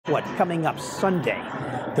what? Coming up Sunday,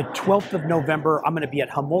 the 12th of November, I'm going to be at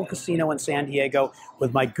Humboldt Casino in San Diego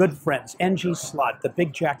with my good friends, NG Slot, the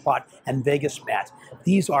Big Jackpot, and Vegas Matt.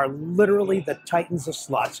 These are literally the titans of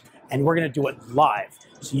slots, and we're going to do it live,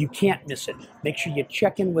 so you can't miss it. Make sure you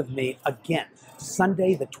check in with me again,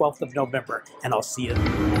 Sunday, the 12th of November, and I'll see you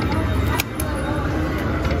then.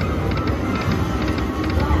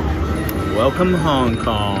 Welcome Hong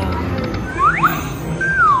Kong.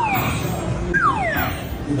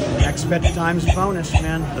 Next bet times bonus,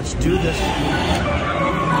 man. Let's do this.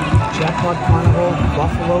 Jackpot Carnival,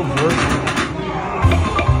 Buffalo version.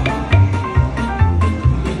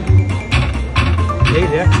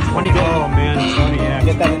 Payday, 20. Oh man, 20x.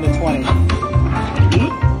 Get that into 20.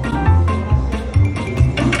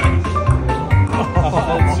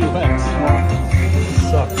 Oh, 2x.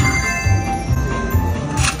 Sucks.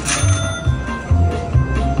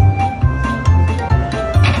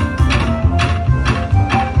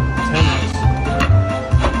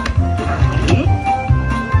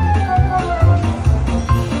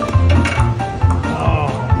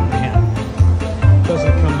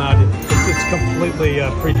 Completely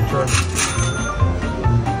predetermined.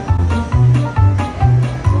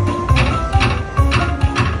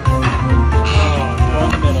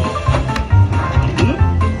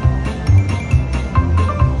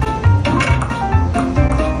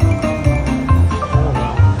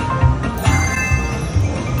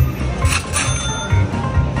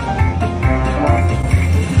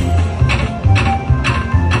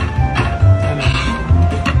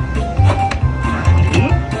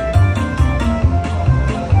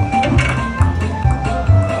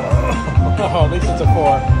 Oh, at least it's a 4.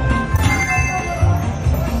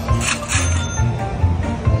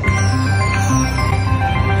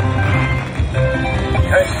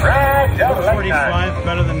 $45,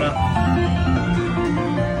 better than nothing.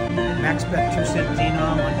 Max bet 2 cent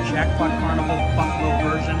denom on Jackpot Carnival Buffalo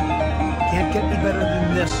version. Can't get any better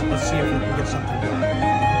than this. Let's see if we can get something done.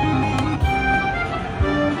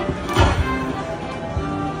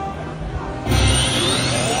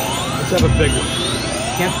 Let's have a big one.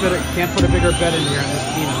 Can't put a bigger bet in here in this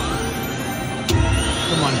keynote.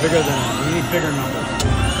 Come on, bigger than that. We need bigger numbers.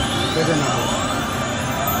 Bigger numbers.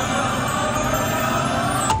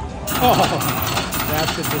 Oh,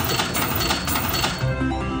 that's a disappointment.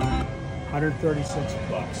 136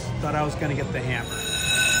 bucks. Thought I was going to get the hammer.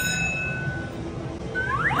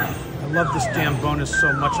 I love this damn bonus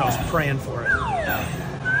so much I was praying for it.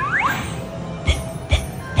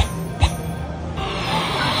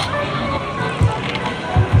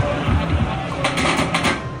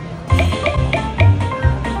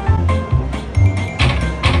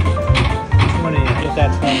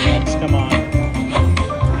 That's 20x, come on.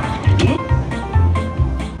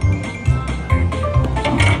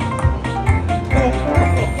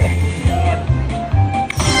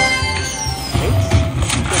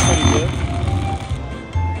 Pretty good.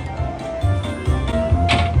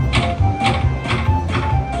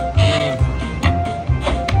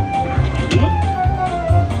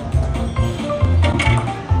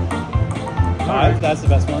 Alright, that's the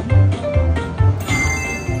best one.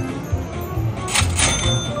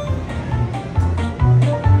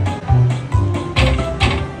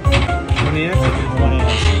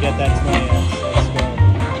 Get that 20x. Let's go.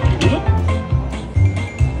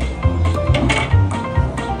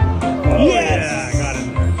 Oh, yes! Yeah, I got it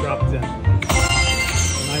there. Dropped in.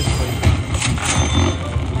 Nicely.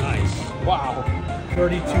 Nice. Wow.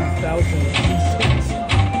 32,000 pieces.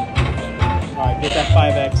 Alright, get that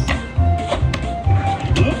 5x.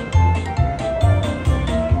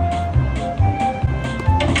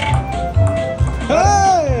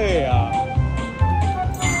 Hey!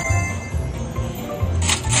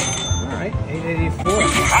 884.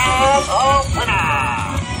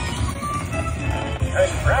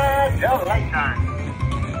 Congratulations.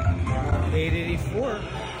 884.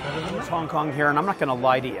 It's Hong Kong here, and I'm not going to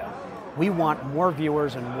lie to you. We want more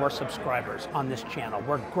viewers and more subscribers on this channel.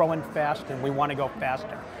 We're growing fast, and we want to go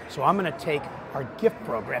faster. So I'm going to take our gift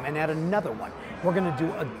program and add another one. We're going to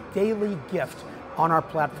do a daily gift on our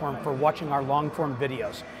platform for watching our long-form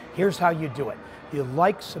videos. Here's how you do it. You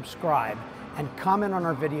like, subscribe, and comment on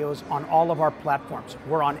our videos on all of our platforms.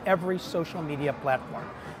 We're on every social media platform.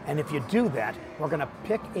 And if you do that, we're going to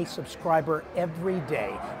pick a subscriber every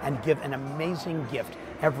day and give an amazing gift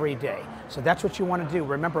every day. So that's what you want to do.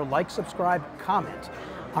 Remember, like, subscribe, comment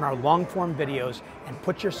on our long-form videos, and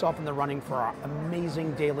put yourself in the running for our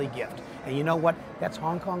amazing daily gift. And you know what? That's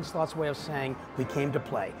Hong Kong Slots' way of saying we came to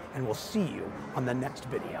play, and we'll see you on the next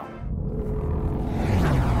video.